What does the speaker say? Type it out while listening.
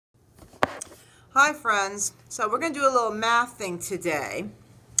Hi friends, so we're going to do a little math thing today,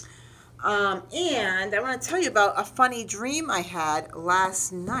 and I want to tell you about a funny dream I had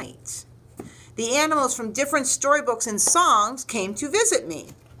last night. The animals from different storybooks and songs came to visit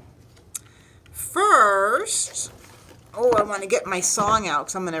me. First, I want to get my song out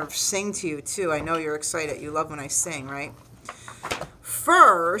because I'm going to sing to you too. I know you're excited. You love when I sing, right?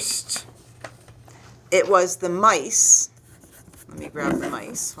 First, it was the mice. Let me grab the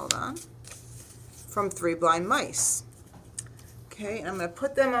mice. Hold on. From Three Blind Mice. Okay, and I'm going to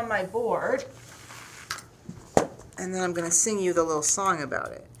put them on my board, and then I'm going to sing you the little song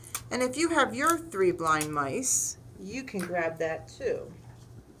about it. And if you have your Three Blind Mice, you can grab that too.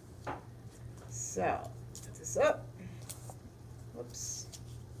 So, put this up. Whoops.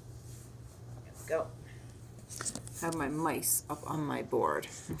 There we go. Have my mice up on my board.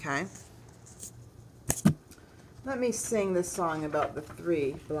 Okay. Let me sing the song about the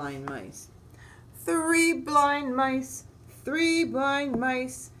Three Blind Mice. Three blind mice,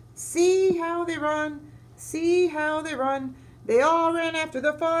 see how they run, see how they run. They all ran after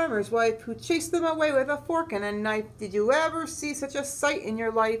the farmer's wife, who chased them away with a fork and a knife. Did you ever see such a sight in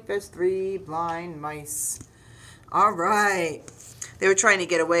your life as three blind mice? All right. They were trying to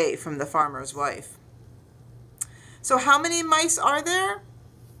get away from the farmer's wife. So how many mice are there?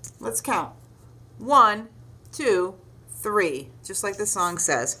 Let's count. 1, 2, 3, just like the song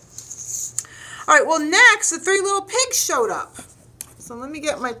says. All right, well, next, the three little pigs showed up. So let me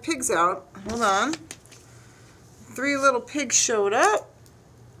get my pigs out. Hold on. Three little pigs showed up.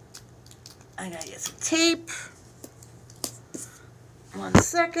 I gotta get some tape. 1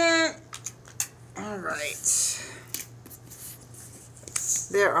 second. All right.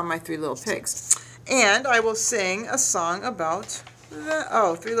 There are my three little pigs. And I will sing a song about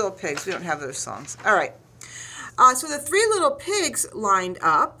Three Little Pigs. We don't have those songs. All right. So the three little pigs lined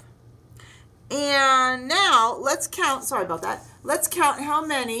up. And now let's count, sorry about that, let's count how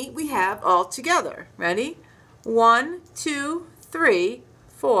many we have all together. Ready? 1, 2, 3,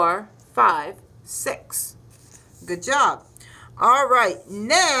 4, 5, 6. Good job. All right,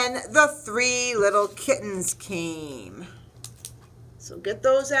 and then the three little kittens came. So get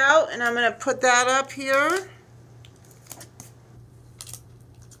those out, and I'm going to put that up here.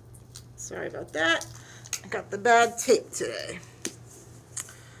 Sorry about that. I got the bad tape today.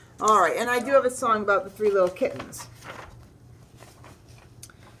 All right, and I do have a song about the three little kittens.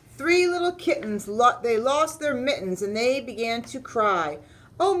 Three little kittens, they lost their mittens, and they began to cry.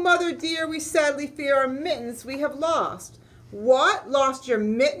 Oh, mother dear, we sadly fear our mittens we have lost. What? Lost your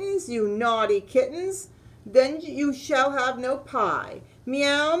mittens, you naughty kittens? Then you shall have no pie.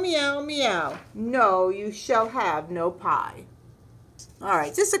 Meow, meow, meow. No, you shall have no pie. All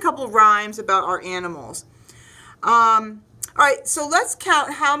right, just a couple rhymes about our animals. All right, so let's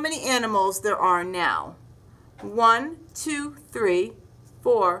count how many animals there are now. 1, 2, 3,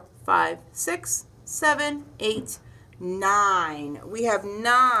 4, 5, 6, 7, 8, 9. We have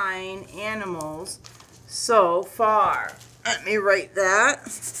 9 animals so far. Let me write that.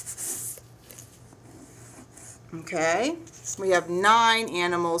 Okay, we have 9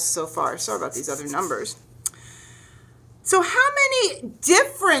 animals so far. Sorry about these other numbers. So how many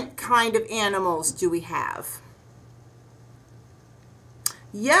different kind of animals do we have?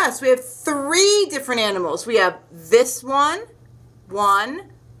 Yes, we have 3 different animals. We have this one, 1,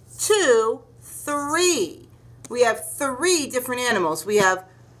 2, 3. We have 3 different animals. We have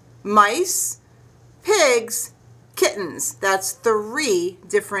mice, pigs, kittens. That's 3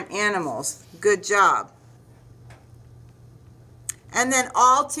 different animals. Good job. And then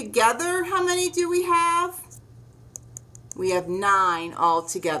all together, how many do we have? We have 9 all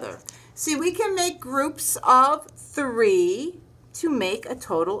together. See, we can make groups of 3 to make a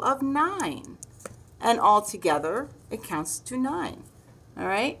total of 9. And all together, it counts to 9. All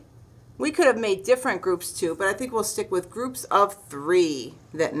right? We could have made different groups too, but I think we'll stick with groups of 3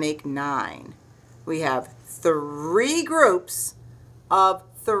 that make 9. We have 3 groups of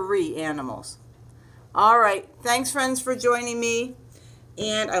 3 animals. All right. Thanks, friends, for joining me,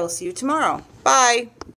 and I will see you tomorrow. Bye.